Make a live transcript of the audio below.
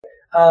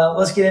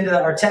Let's get into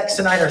our text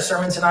tonight, our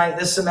sermon tonight.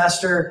 This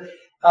semester,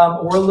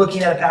 we're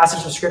looking at a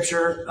passage of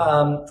Scripture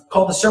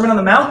called the Sermon on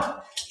the Mount.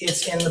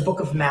 It's in the book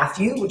of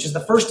Matthew, which is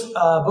the first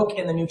book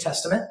in the New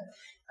Testament.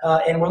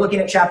 And we're looking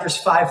at chapters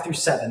 5 through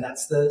 7.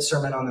 That's the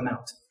Sermon on the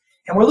Mount.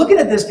 And we're looking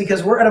at this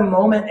because we're at a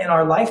moment in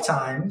our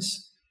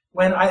lifetimes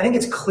when I think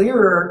it's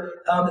clearer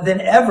than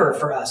ever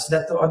for us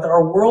that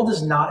our world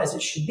is not as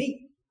it should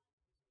be.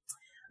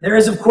 There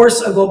is, of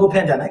course, a global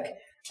pandemic.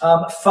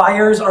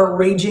 Fires are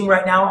raging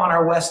right now on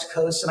our West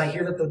Coast, and I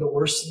hear that they're the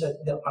worst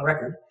on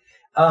record.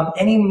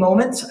 Any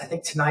moment, I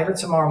think tonight or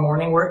tomorrow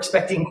morning, we're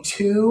expecting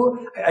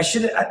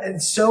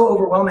it's so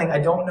overwhelming. I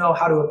don't know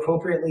how to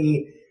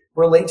appropriately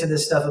relate to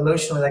this stuff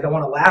emotionally. Like, I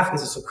want to laugh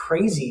because it's so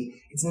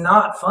crazy. It's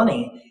not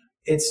funny.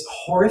 It's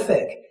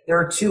horrific. There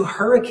are 2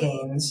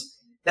 hurricanes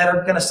that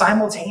are going to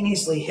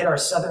simultaneously hit our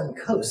southern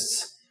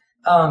coasts.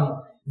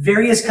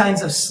 Various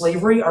kinds of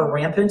slavery are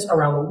rampant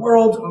around the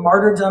world.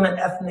 Martyrdom and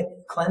ethnic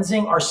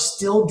cleansing are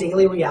still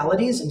daily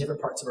realities in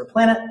different parts of our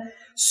planet.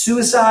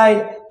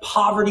 Suicide,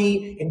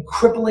 poverty, and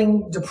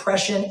crippling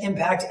depression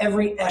impact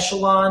every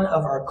echelon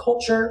of our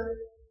culture.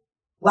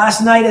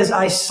 Last night as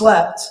I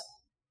slept,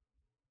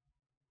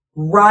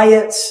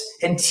 riots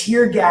and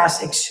tear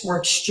gas were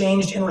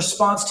exchanged in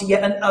response to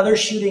yet another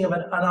shooting of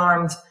an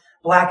unarmed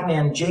black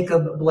man,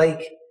 Jacob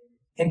Blake,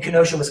 in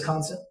Kenosha,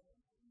 Wisconsin.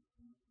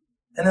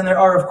 And then there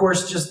are, of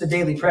course, just the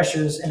daily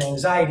pressures and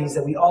anxieties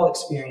that we all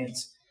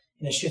experience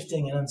in a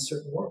shifting and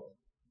uncertain world.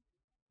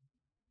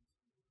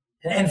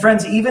 And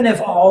friends, even if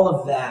all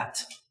of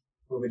that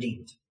were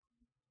redeemed,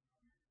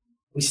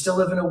 we still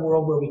live in a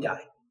world where we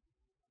die.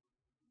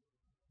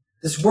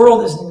 This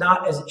world is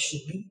not as it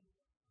should be.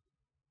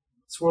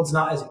 This world's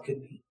not as it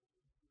could be.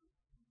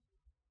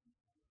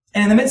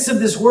 And in the midst of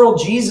this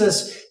world,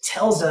 Jesus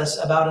tells us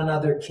about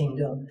another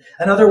kingdom,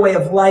 another way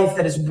of life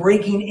that is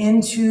breaking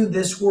into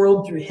this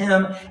world through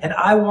him. And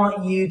I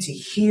want you to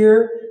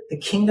hear the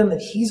kingdom that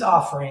he's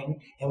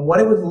offering and what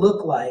it would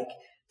look like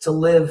to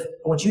live.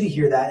 I want you to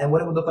hear that and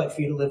what it would look like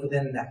for you to live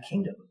within that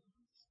kingdom.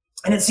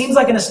 And it seems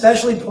like an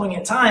especially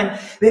poignant time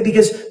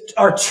because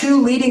our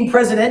 2 leading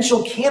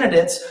presidential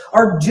candidates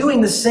are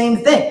doing the same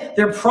thing.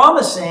 They're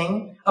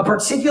promising a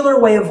particular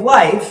way of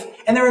life,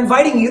 and they're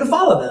inviting you to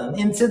follow them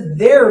into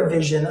their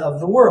vision of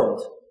the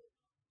world.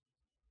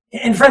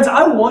 And friends,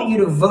 I want you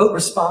to vote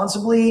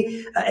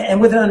responsibly and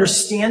with an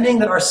understanding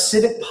that our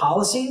civic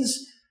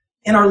policies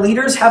and our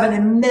leaders have an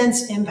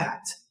immense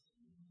impact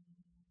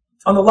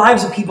on the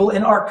lives of people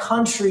in our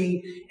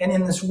country and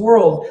in this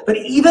world. But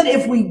even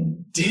if we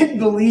did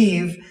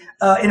believe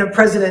in a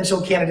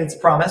presidential candidate's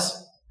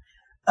promise,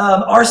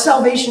 our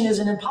salvation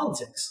isn't in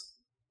politics.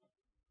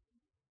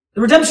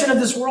 The redemption of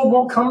this world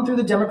won't come through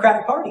the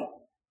Democratic Party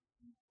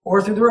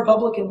or through the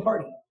Republican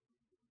Party.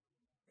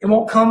 It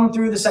won't come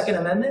through the Second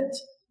Amendment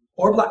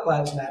or Black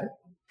Lives Matter.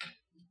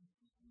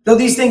 Though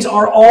these things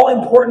are all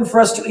important for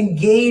us to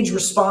engage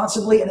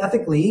responsibly and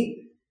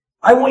ethically,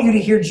 I want you to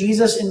hear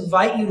Jesus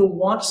invite you to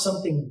want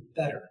something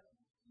better.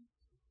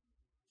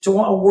 To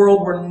want a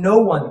world where no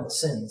one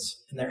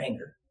sins in their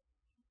anger.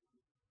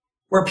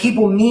 Where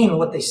people mean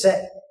what they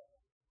say.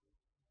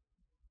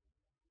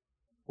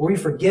 Where we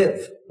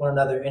forgive one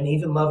another and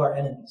even love our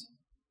enemies.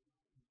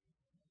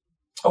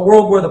 A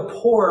world where the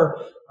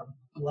poor are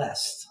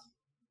blessed.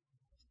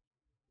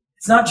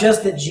 It's not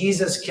just that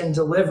Jesus can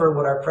deliver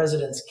what our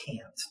presidents can't.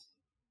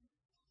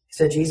 He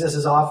said Jesus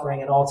is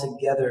offering an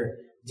altogether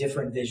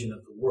different vision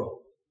of the world.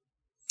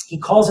 He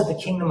calls it the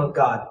kingdom of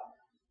God.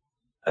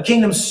 A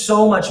kingdom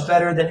so much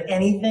better than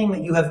anything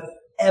that you have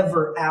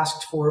ever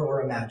asked for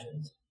or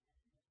imagined.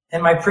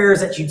 And my prayer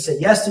is that you'd say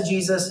yes to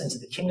Jesus and to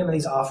the kingdom that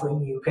he's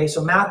offering you. Okay,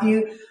 so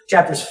Matthew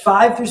chapters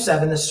 5 through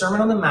 7, the Sermon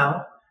on the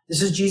Mount.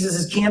 This is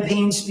Jesus'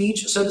 campaign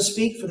speech, so to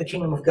speak, for the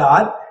kingdom of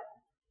God.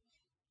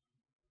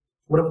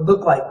 What it would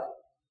look like,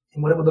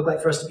 and what it would look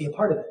like for us to be a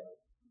part of it.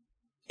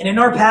 And in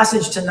our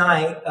passage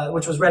tonight,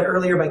 which was read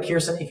earlier by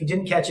Kirsten, if you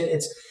didn't catch it,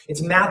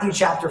 it's Matthew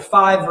chapter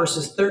 5,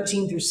 verses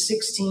 13 through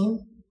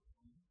 16.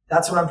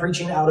 That's what I'm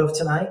preaching out of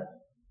tonight.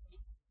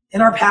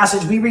 In our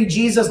passage, we read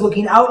Jesus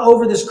looking out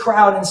over this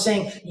crowd and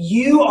saying,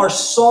 "You are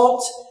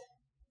salt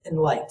and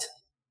light."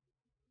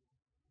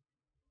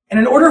 And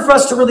in order for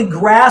us to really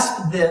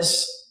grasp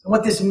this, and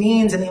what this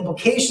means and the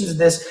implications of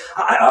this,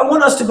 I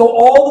want us to go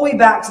all the way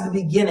back to the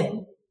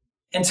beginning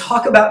and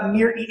talk about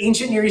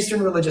ancient Near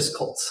Eastern religious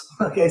cults.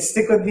 Okay,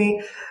 stick with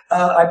me.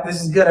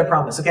 This is good, I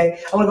promise, okay?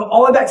 I want to go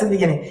all the way back to the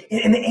beginning.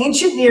 In the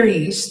ancient Near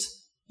East,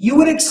 you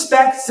would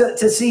expect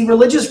to see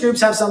religious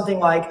groups have something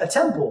like a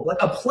temple, like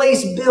a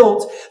place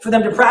built for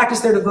them to practice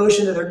their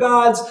devotion to their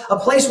gods, a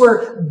place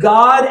where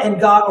God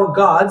or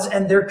gods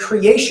and their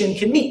creation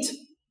can meet.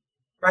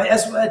 Right,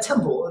 as a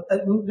temple.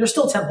 There's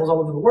still temples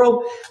all over the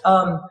world.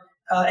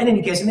 In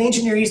any case, in the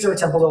ancient Near East, there were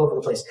temples all over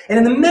the place. And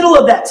in the middle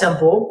of that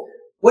temple,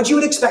 what you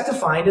would expect to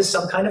find is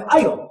some kind of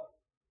idol,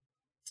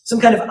 some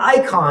kind of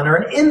icon or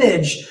an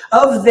image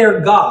of their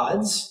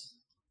gods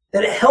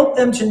that helped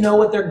them to know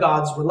what their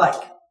gods were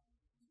like.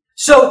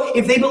 So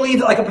if they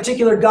believed that like a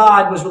particular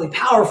god was really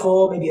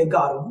powerful, maybe a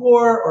god of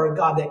war or a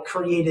god that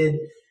created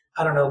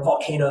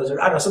volcanoes or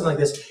something like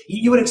this.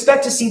 You would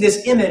expect to see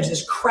this image,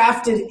 this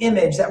crafted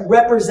image that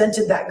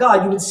represented that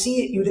God.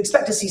 You would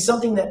expect to see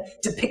something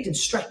that depicted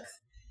strength.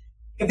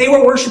 If they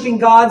were worshiping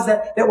gods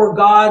that were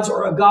gods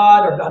or a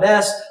god or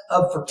goddess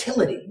of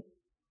fertility,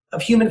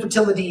 of human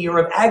fertility or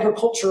of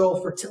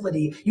agricultural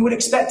fertility, you would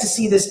expect to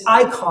see this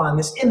icon,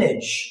 this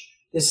image,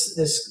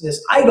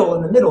 this idol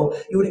in the middle.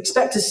 You would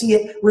expect to see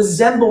it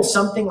resemble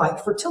something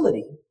like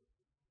fertility.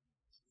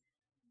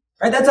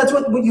 Right? That's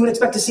what you would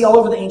expect to see all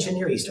over the ancient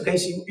Near East. Okay,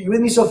 so you're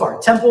with me so far.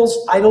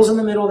 Temples, idols in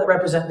the middle that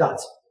represent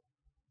gods.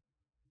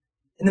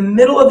 In the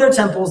middle of their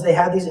temples, they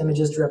had these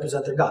images to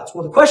represent their gods.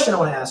 Well, the question I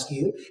want to ask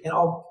you, and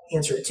I'll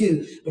answer it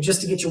too, but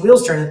just to get your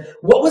wheels turning,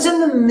 what was in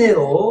the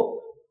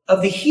middle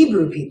of the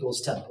Hebrew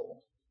people's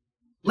temple?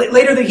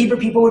 Later, the Hebrew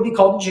people would be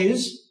called the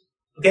Jews.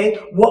 Okay,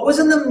 what was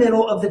in the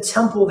middle of the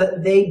temple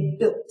that they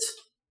built?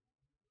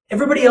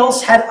 Everybody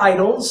else had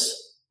idols.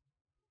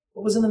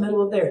 What was in the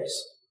middle of theirs?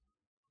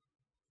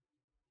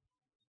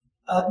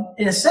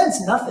 In a sense,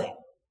 nothing.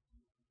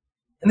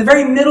 In the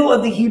very middle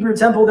of the Hebrew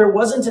temple, there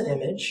wasn't an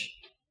image.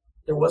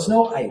 There was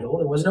no idol.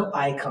 There was no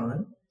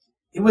icon.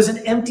 It was an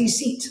empty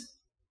seat.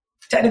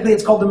 Technically,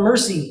 it's called the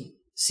mercy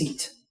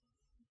seat.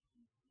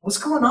 What's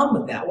going on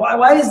with that?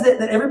 Why is it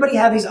that everybody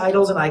had these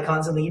idols and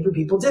icons and the Hebrew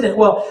people didn't?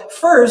 Well,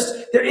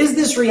 first, there is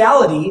this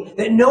reality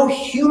that no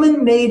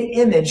human-made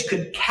image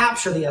could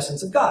capture the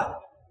essence of God.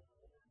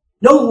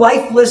 No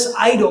lifeless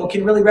idol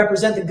can really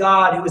represent the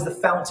God who is the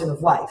fountain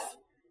of life.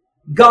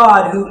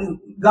 God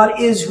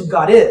is who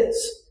God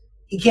is.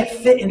 He can't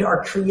fit into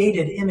our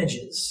created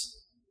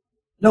images.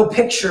 No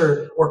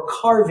picture or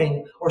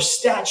carving or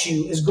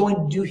statue is going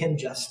to do him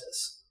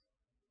justice.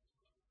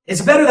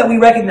 It's better that we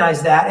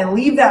recognize that and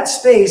leave that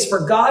space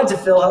for God to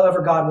fill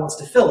however God wants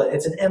to fill it.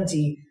 It's an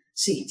empty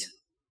seat.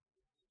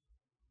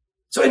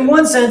 So in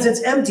one sense,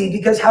 it's empty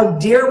because how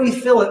dare we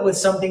fill it with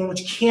something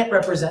which can't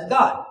represent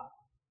God?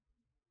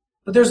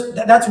 But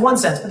that's one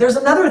sense. But there's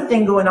another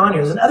thing going on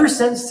here. There's another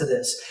sense to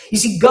this. You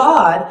see,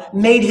 God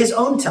made his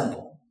own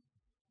temple.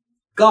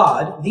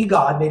 God, the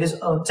God, made his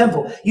own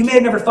temple. You may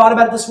have never thought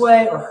about it this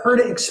way or heard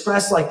it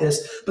expressed like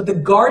this, but the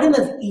Garden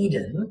of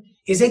Eden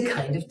is a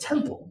kind of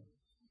temple.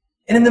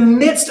 And in the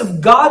midst of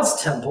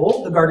God's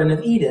temple, the Garden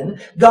of Eden,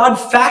 God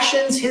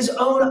fashions his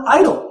own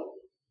idol,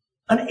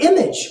 an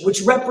image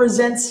which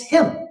represents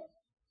him.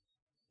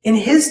 In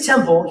his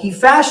temple, he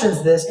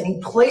fashions this and he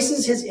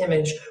places his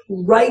image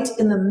right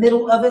in the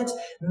middle of it.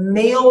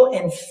 Male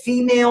and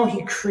female,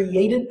 he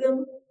created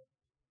them.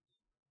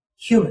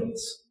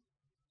 Humans.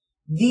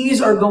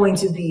 These are going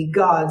to be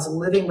God's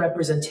living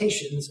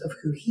representations of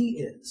who he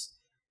is.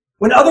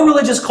 When other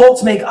religious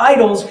cults make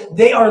idols,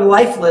 they are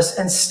lifeless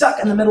and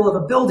stuck in the middle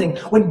of a building.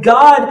 When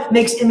God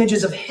makes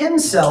images of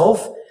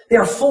himself, they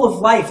are full of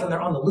life and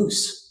they're on the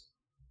loose.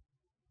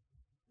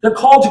 They're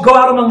called to go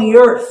out among the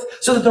earth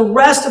so that the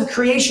rest of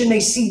creation may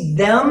see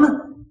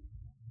them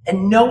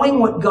and knowing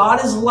what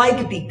God is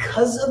like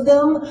because of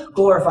them,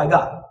 glorify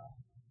God.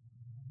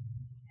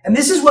 And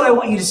this is what I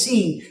want you to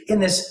see in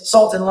this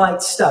salt and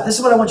light stuff. This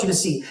is what I want you to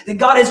see. That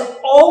God has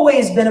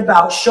always been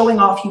about showing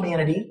off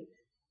humanity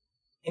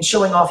and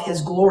showing off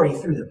his glory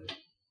through them.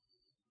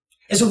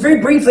 And so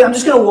very briefly, I'm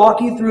just going to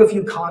walk you through a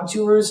few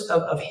contours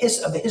of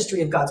the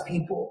history of God's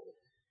people.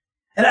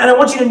 And I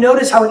want you to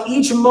notice how in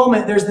each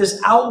moment there's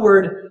this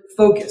outward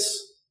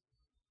focus.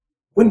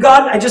 When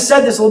God, I just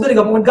said this a little bit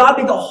ago, but when God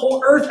made the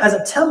whole earth as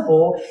a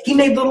temple, he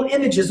made little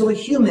images, little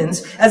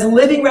humans, as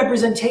living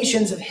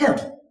representations of him.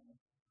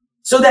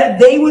 So that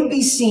they would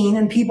be seen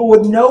and people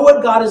would know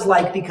what God is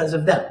like because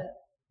of them.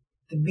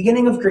 The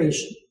beginning of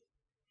creation.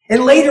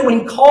 And later when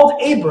he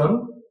called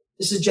Abram,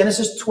 this is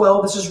Genesis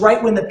 12, this is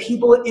right when the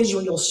people of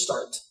Israel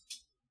start.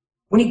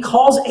 When he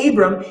calls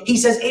Abram, he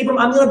says, Abram,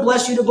 I'm going to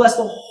bless you to bless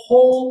the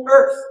whole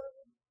earth.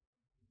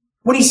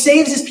 When he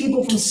saves his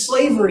people from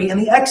slavery in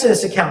the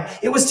Exodus account,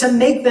 it was to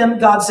make them,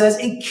 God says,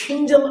 a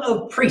kingdom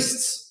of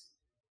priests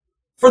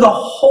for the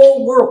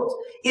whole world,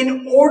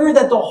 in order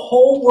that the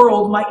whole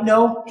world might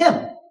know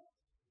him.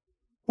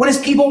 When his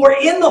people were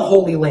in the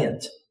Holy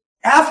Land,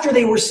 after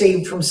they were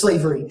saved from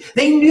slavery,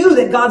 they knew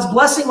that God's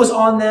blessing was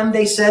on them,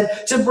 they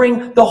said, to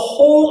bring the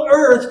whole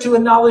earth to a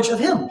knowledge of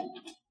him.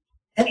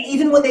 And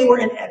even when they were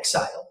in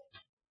exile,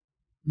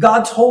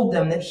 God told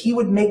them that he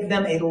would make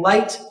them a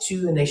light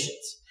to the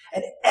nations.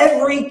 At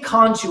every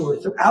contour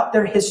throughout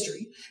their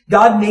history,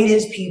 God made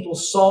his people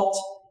salt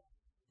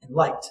and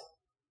light.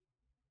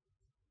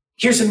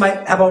 Kirsten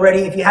might have already.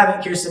 If you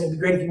haven't, Kirsten, it'd be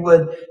great if you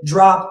would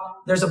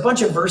drop. There's a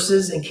bunch of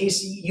verses in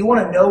case you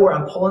want to know where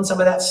I'm pulling some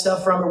of that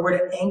stuff from or where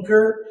to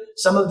anchor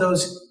some of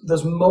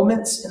those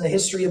moments in the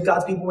history of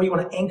God's people, where you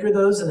want to anchor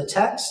those in the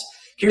text.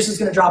 Kirsten's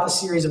going to drop a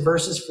series of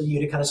verses for you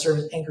to kind of serve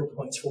as anchor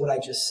points for what I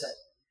just said.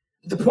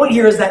 The point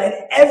here is that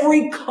at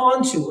every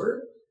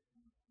contour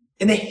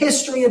in the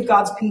history of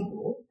God's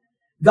people,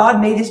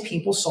 God made his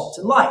people salt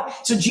and light.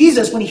 So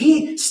Jesus, when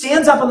he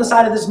stands up on the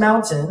side of this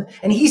mountain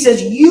and he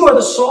says, you are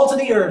the salt of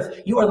the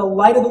earth, you are the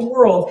light of the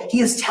world,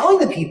 he is telling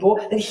the people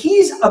that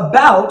he's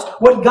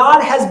about what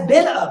God has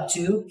been up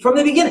to from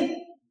the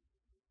beginning.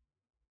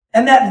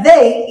 And that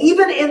they,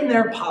 even in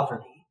their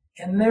poverty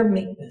and their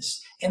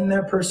meekness and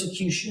their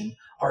persecution,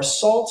 are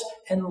salt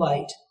and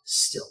light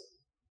still.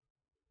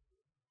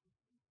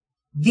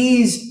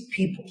 These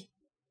people,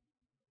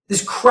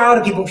 this crowd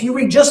of people, if you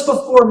read just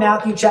before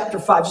Matthew chapter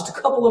 5, just a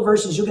couple of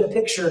verses, you'll get a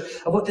picture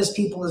of what this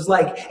people is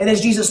like. And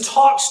as Jesus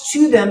talks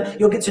to them,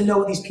 you'll get to know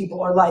what these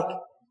people are like.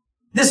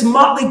 This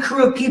motley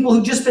crew of people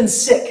who've just been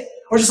sick,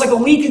 or just like a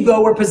week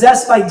ago were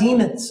possessed by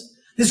demons.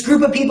 This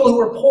group of people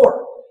who are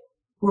poor,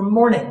 who are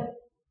mourning,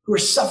 who are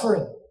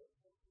suffering,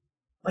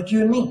 like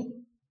you and me.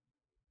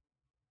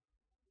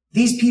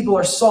 These people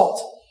are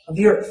salt of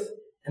the earth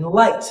and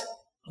light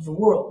of the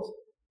world.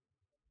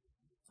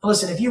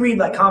 Listen, if you read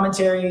like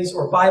commentaries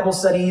or Bible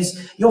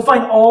studies, you'll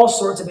find all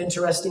sorts of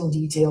interesting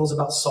details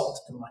about salt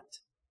and light.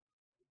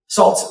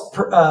 Salt's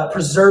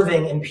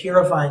preserving and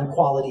purifying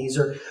qualities,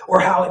 or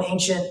how in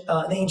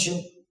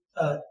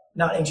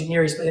not ancient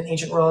Near East, but in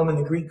ancient Rome and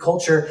the Greek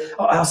culture,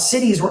 how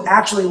cities were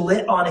actually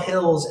lit on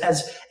hills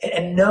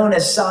and known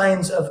as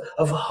signs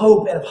of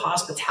hope and of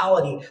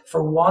hospitality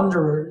for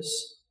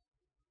wanderers.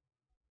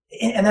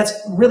 And that's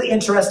really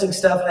interesting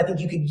stuff. And I think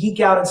you could geek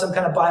out in some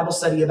kind of Bible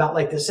study about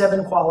like the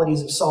 7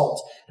 qualities of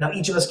salt and how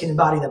each of us can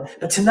embody them.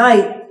 But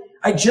tonight,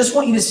 I just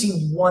want you to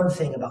see one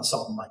thing about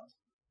salt and light.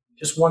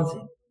 Just one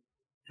thing.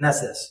 And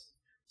that's this.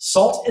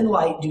 Salt and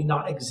light do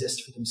not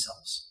exist for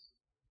themselves.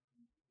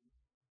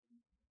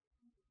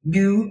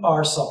 You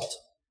are salt.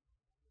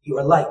 You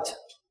are light.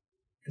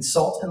 And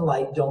salt and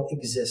light don't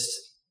exist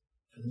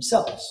for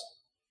themselves.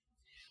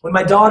 When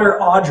my daughter,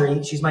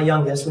 Audrey, she's my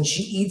youngest, when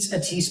she eats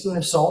a teaspoon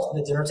of salt at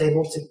the dinner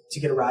table to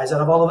get a rise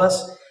out of all of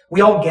us,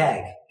 we all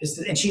gag.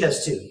 And she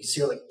does too. You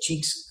see her like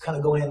cheeks kind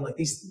of go in, like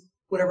these,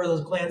 whatever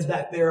those glands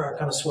back there are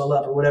kind of swell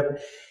up or whatever.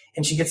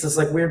 And she gets this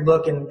like weird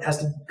look and has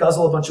to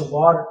guzzle a bunch of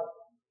water.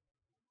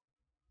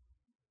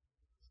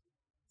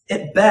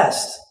 At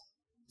best,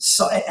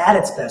 at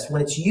its best,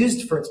 when it's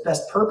used for its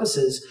best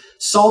purposes,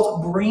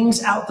 salt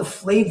brings out the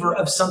flavor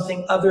of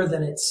something other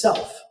than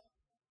itself.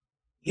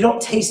 You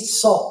don't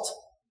taste salt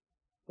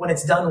when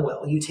it's done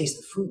well. You taste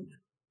the food.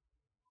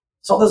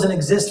 Salt doesn't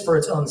exist for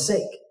its own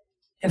sake.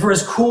 And for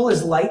as cool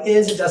as light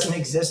is, it doesn't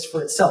exist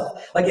for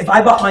itself. Like if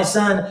I bought my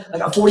son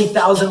like a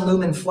 40,000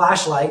 lumen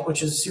flashlight,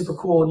 which is super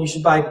cool, and you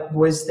should buy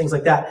boys things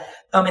like that.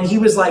 And he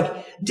was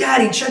like,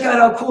 "Daddy, check out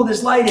how cool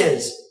this light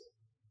is."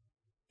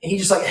 And he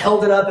just like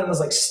held it up and was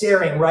like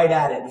staring right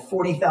at it,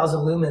 40,000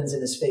 lumens in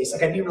his face.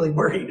 Like I'd be really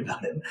worried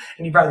about him.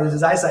 And he'd probably lose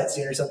his eyesight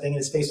soon or something and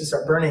his face would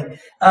start burning.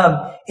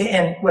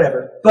 And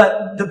whatever.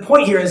 But the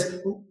point here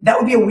is that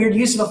would be a weird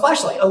use of a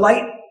flashlight. A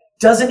light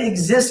doesn't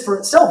exist for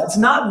itself. It's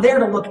not there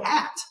to look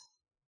at.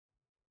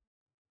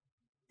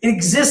 It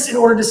exists in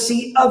order to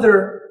see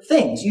other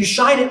things. You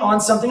shine it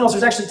on something else.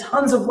 There's actually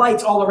tons of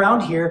lights all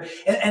around here.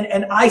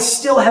 And I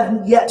still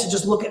have yet to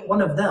just look at one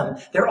of them.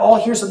 They're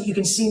all here so that you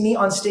can see me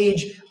on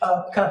stage,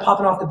 kind of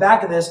popping off the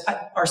back of this.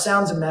 Our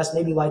sound's a mess.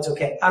 Maybe light's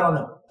okay. I don't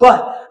know.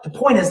 But the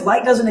point is,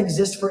 light doesn't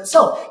exist for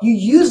itself. You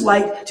use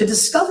light to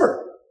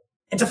discover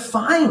and to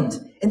find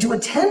and to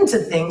attend to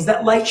things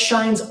that light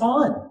shines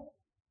on.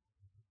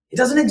 It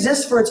doesn't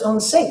exist for its own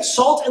sake.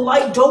 Salt and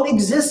light don't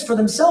exist for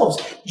themselves,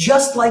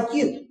 just like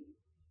you.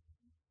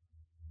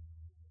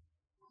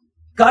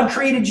 God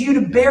created you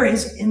to bear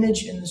his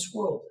image in this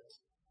world.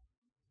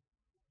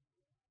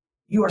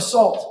 You are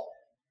salt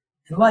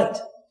and light.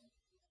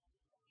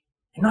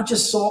 And not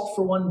just salt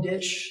for one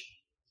dish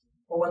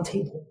or one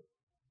table,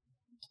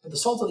 but the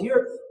salt of the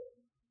earth.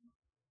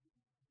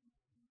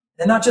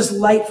 And not just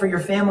light for your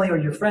family or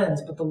your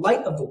friends, but the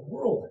light of the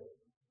world.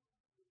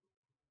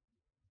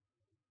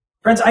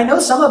 Friends, I know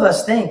some of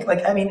us think,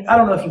 I don't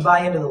know if you buy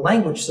into the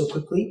language so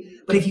quickly,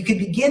 but if you could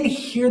begin to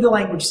hear the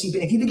language seep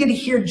in, if you begin to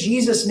hear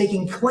Jesus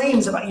making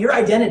claims about your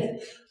identity,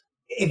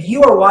 if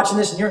you are watching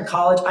this and you're in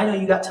college, I know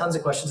you got tons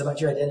of questions about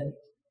your identity.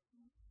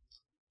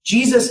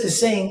 Jesus is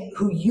saying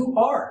who you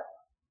are.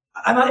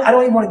 I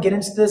don't even want to get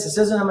into this. This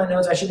isn't on my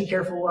notes. I should be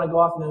careful when I go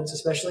off notes,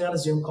 especially on a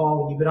Zoom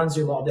call when you've been on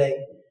Zoom all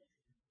day.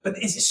 But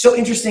it's so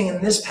interesting.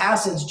 In this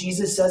passage,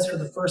 Jesus says for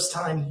the first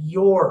time,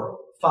 your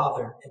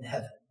Father in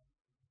heaven.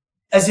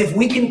 As if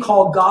we can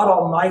call God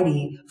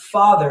Almighty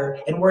Father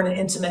and we're in an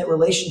intimate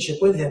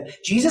relationship with him.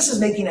 Jesus is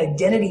making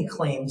identity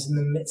claims in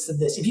the midst of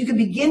this. If you can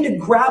begin to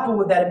grapple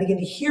with that and begin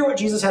to hear what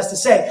Jesus has to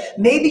say,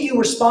 maybe you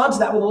respond to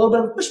that with a little bit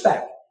of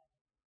pushback.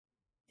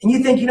 And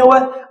you think, you know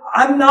what?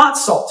 I'm not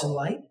salt and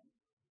light.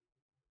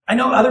 I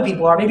know other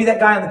people are. Maybe that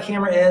guy on the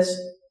camera is.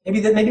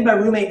 Maybe my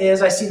roommate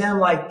is. I see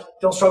them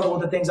don't struggle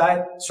with the things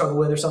I struggle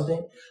with or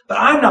something. But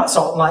I'm not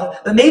salt and light.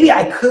 But maybe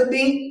I could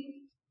be.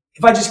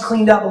 If I just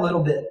cleaned up a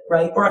little bit,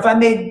 right? Or if I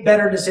made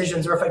better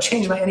decisions, or if I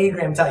changed my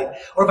Enneagram type,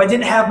 or if I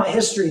didn't have my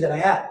history that I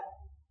had,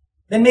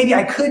 then maybe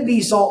I could be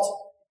salt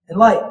and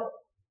light.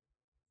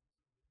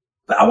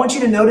 But I want you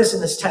to notice in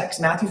this text,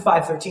 Matthew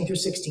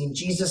 5:13-16,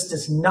 Jesus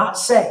does not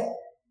say,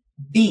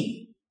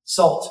 be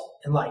salt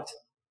and light.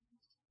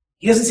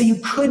 He doesn't say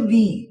you could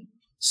be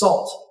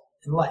salt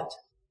and light.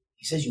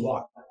 He says you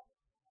are.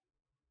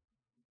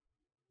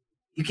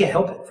 You can't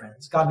help it,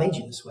 friends. God made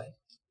you this way,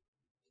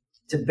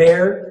 to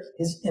bear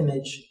his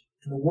image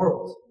in the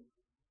world,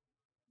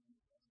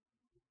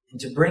 and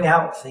to bring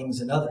out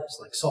things in others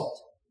like salt,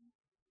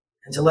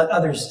 and to let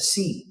others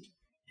see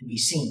and be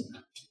seen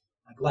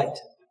like light.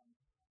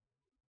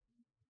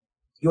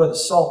 You are the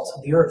salt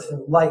of the earth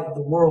and light of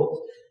the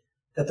world,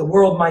 that the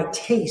world might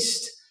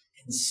taste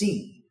and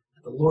see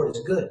that the Lord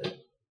is good.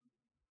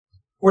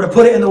 Or to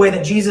put it in the way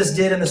that Jesus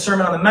did in the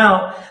Sermon on the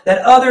Mount, that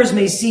others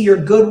may see your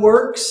good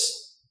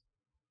works,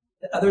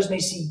 that others may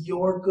see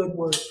your good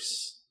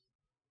works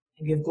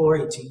and give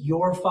glory to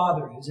your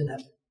Father who's in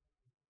heaven.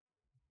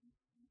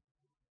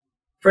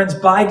 Friends,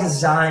 by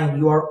design,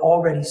 you are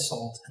already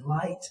salt and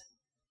light.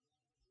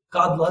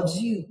 God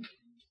loves you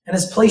and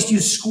has placed you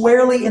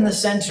squarely in the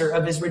center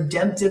of his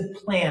redemptive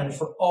plan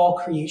for all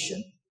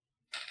creation.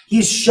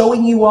 He's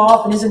showing you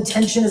off, and his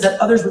intention is that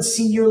others would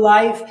see your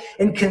life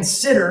and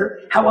consider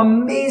how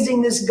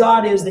amazing this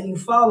God is that you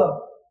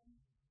follow.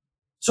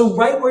 So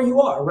right where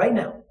you are, right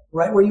now,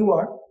 right where you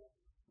are,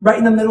 right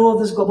in the middle of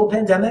this global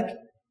pandemic,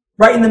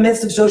 right in the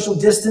midst of social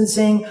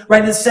distancing,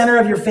 right in the center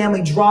of your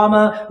family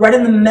drama, right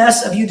in the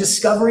mess of you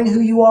discovering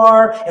who you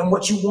are and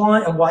what you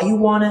want and why you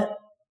want it.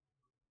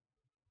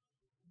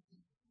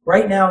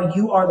 Right now,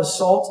 you are the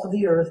salt of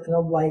the earth and the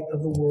light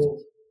of the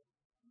world.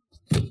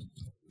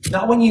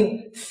 Not when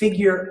you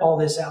figure all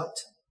this out.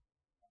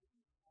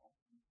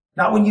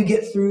 Not when you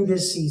get through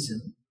this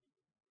season.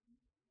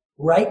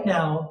 Right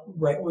now,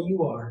 right where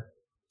you are,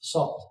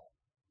 salt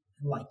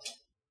and light.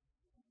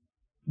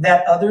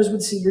 That others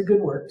would see your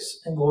good works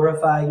and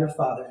glorify your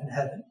Father in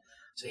heaven.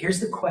 So here's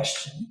the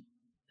question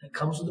that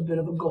comes with a bit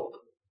of a gulp.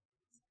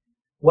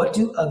 What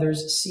do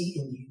others see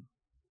in you?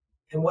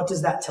 And what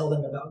does that tell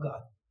them about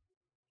God?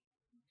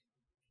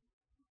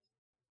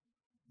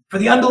 For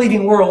the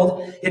unbelieving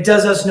world, it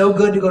does us no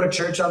good to go to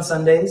church on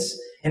Sundays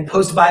and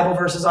post Bible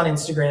verses on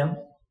Instagram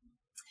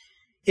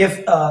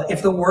if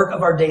the work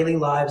of our daily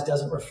lives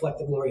doesn't reflect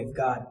the glory of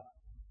God.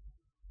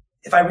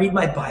 If I read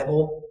my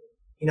Bible,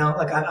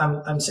 like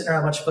I'm sitting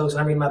around a bunch of folks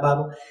and I'm reading my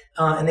Bible,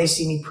 and they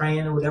see me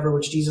praying or whatever,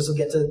 which Jesus will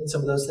get to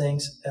some of those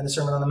things in the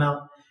Sermon on the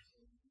Mount.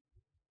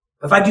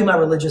 But if I do my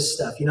religious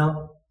stuff,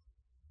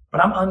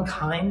 but I'm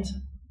unkind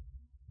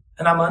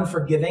and I'm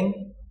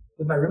unforgiving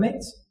with my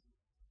roommates.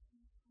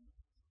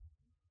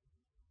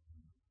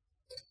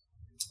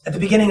 At the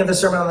beginning of the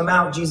Sermon on the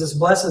Mount, Jesus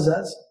blesses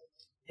us,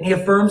 and he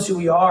affirms who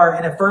we are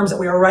and affirms that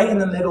we are right in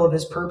the middle of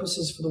his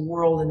purposes for the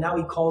world, and now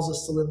he calls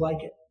us to live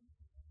like it.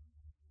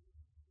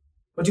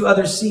 What do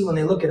others see when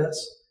they look at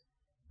us?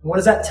 And what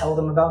does that tell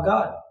them about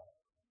God?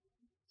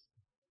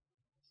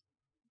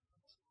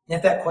 And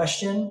if that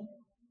question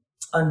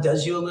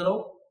undoes you a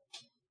little,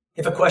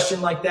 if a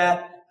question like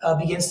that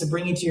begins to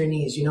bring you to your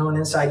knees, and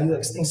inside you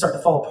things start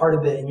to fall apart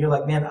a bit, and you're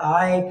like, man,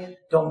 I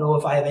don't know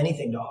if I have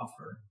anything to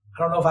offer.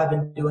 I don't know if I've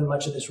been doing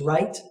much of this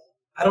right.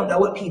 I don't know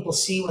what people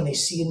see when they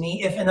see in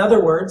me. If, in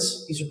other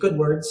words, these are good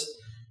words,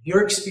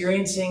 you're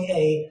experiencing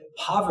a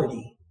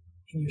poverty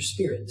in your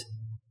spirit,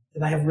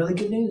 then I have really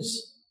good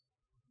news.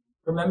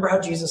 Remember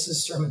how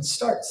Jesus' sermon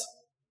starts.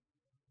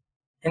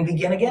 And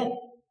begin again.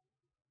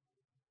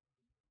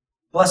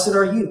 Blessed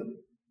are you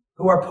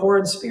who are poor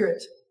in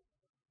spirit,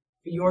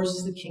 for yours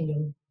is the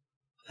kingdom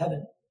of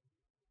heaven.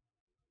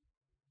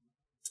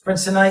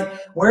 Friends, tonight,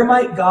 where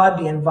might God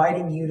be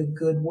inviting you to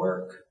good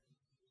work?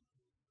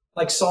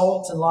 Like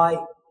salt and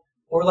light,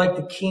 or like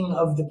the king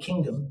of the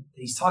kingdom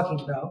that he's talking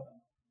about?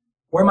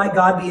 Where might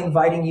God be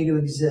inviting you to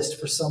exist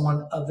for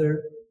someone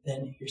other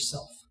than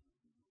yourself?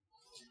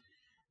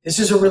 This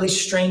is a really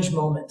strange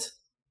moment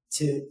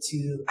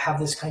to have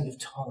this kind of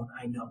tone,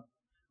 I know.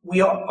 We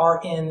are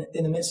in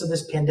the midst of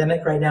this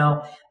pandemic right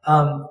now.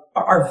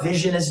 Our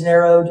vision is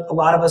narrowed. A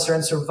lot of us are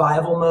in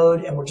survival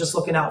mode, and we're just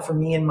looking out for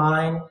me and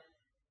mine.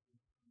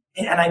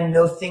 And I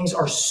know things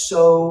are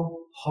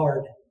so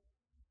hard.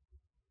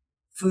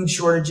 Food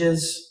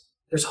shortages.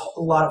 There's a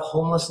lot of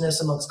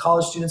homelessness amongst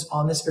college students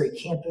on this very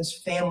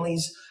campus.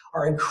 Families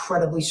are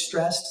incredibly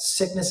stressed.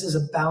 Sickness is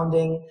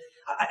abounding.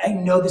 I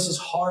know this is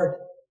hard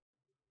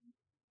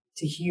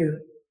to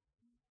hear.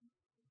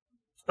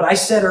 But I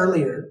said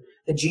earlier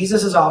that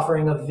Jesus is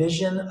offering a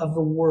vision of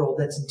the world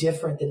that's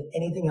different than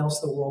anything else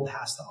the world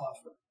has to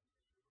offer.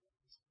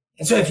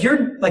 And so if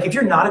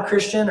you're not a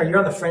Christian or you're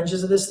on the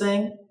fringes of this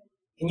thing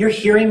and you're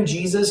hearing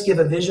Jesus give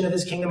a vision of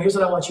his kingdom, here's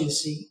what I want you to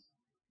see.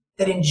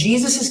 That in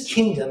Jesus'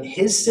 kingdom,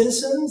 his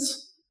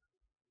citizens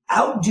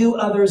outdo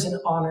others in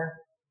honor.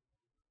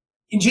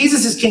 In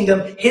Jesus'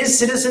 kingdom, his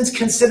citizens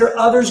consider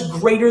others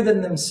greater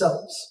than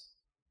themselves.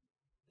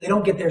 They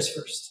don't get theirs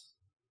first.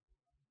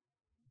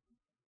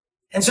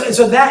 And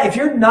so that if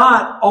you're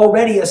not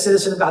already a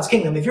citizen of God's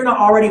kingdom, if you're not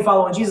already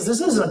following Jesus,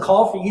 this isn't a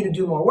call for you to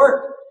do more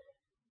work.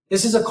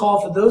 This is a call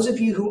for those of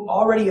you who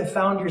already have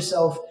found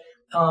yourself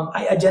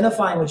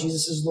identifying with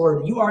Jesus as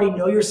Lord. You already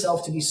know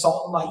yourself to be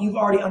salt and light. You've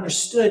already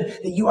understood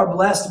that you are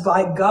blessed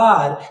by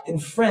God. Then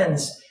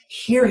friends,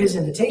 hear his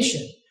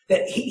invitation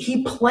that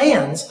he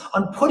plans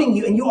on putting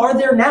you, and you are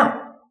there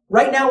now.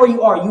 Right now where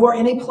you are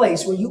in a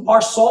place where you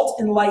are salt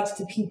and light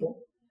to people.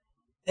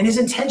 And his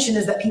intention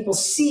is that people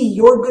see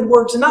your good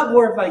works and not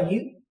glorify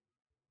you,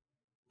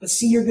 but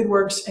see your good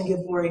works and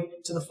give glory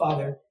to the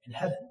Father in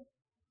heaven.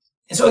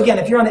 And so again,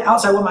 if you're on the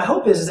outside, what my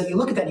hope is that you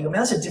look at that and you go, man,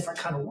 that's a different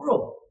kind of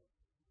world.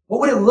 What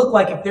would it look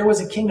like if there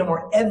was a kingdom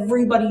where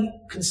everybody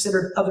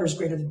considered others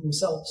greater than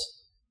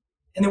themselves?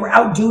 And they were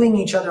outdoing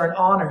each other in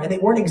honor, and they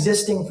weren't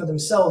existing for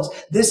themselves.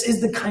 This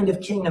is the kind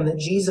of kingdom that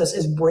Jesus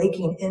is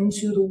breaking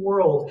into the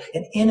world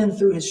and in and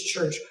through his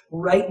church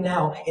right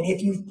now. And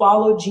if you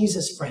follow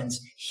Jesus, friends,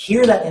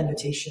 hear that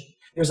invitation.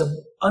 There's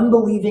an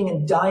unbelieving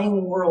and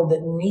dying world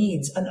that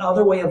needs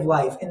another way of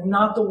life, and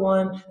not the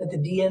one that the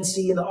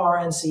DNC and the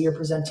RNC are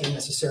presenting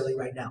necessarily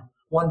right now.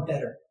 One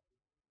better.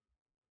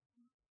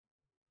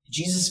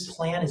 Jesus'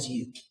 plan is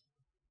you,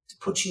 to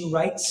put you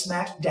right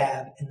smack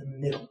dab in the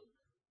middle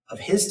of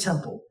his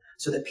temple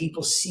so that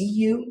people see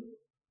you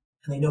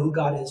and they know who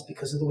God is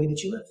because of the way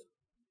that you live.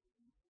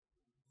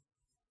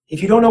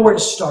 If you don't know where to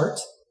start,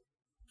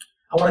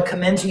 I want to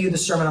commend to you the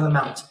Sermon on the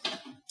Mount,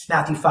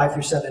 Matthew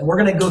 5-7. We're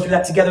going to go through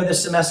that together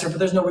this semester, but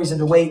there's no reason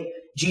to wait.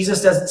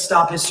 Jesus doesn't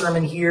stop his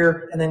sermon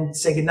here and then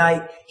say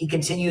goodnight. He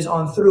continues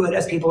on through it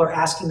as people are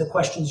asking the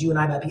questions you and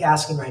I might be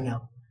asking right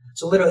now.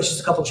 So literally, it's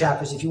just a couple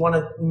chapters. If you want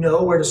to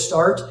know where to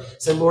start,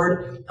 say,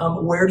 Lord,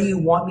 where do you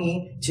want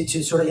me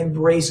to sort of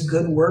embrace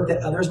good work that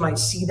others might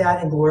see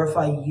that and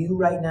glorify you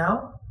right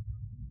now?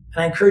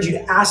 And I encourage you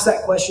to ask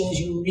that question as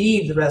you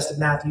read the rest of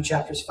Matthew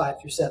chapters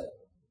 5-7.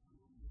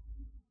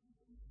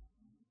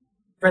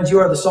 Friends, you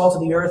are the salt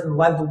of the earth and the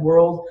light of the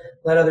world.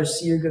 Let others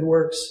see your good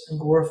works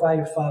and glorify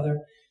your Father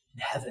in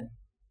heaven.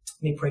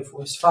 Let me pray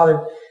for us.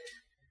 Father,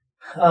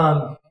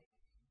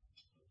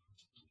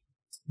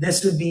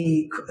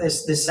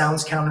 this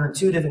sounds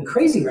counterintuitive and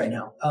crazy right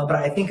now, but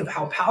I think of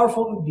how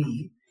powerful it would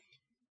be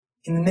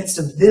in the midst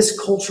of this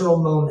cultural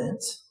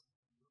moment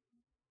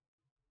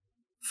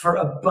for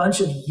a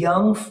bunch of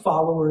young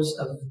followers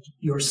of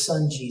your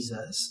son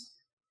Jesus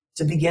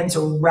to begin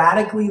to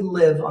radically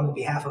live on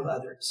behalf of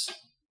others,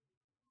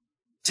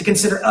 to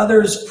consider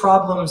others'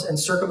 problems and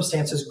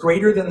circumstances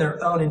greater than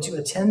their own and to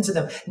attend to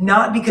them,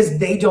 not because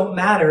they don't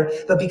matter,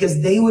 but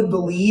because they would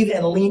believe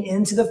and lean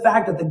into the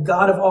fact that the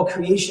God of all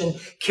creation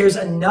cares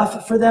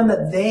enough for them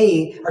that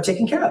they are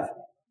taken care of.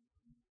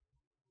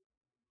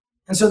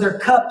 And so their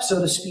cup,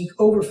 so to speak,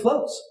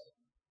 overflows.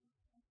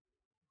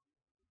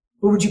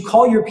 Or would you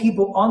call your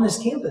people on this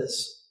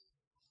campus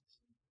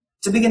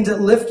to begin to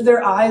lift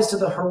their eyes to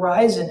the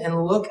horizon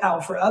and look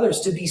out for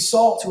others, to be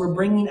salt who are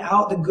bringing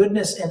out the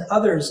goodness in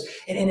others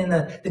and in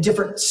the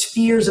different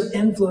spheres of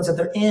influence that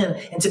they're in,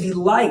 and to be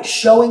light,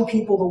 showing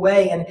people the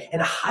way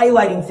and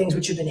highlighting things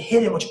which have been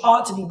hidden, which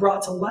ought to be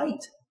brought to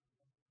light.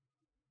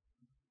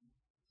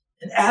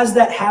 And as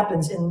that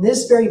happens in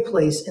this very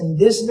place, in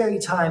this very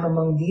time,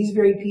 among these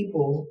very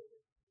people,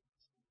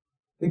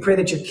 we pray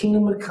that your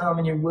kingdom would come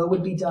and your will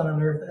would be done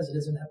on earth as it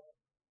is in heaven.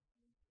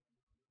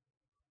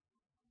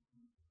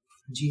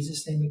 In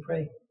Jesus' name we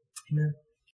pray. Amen.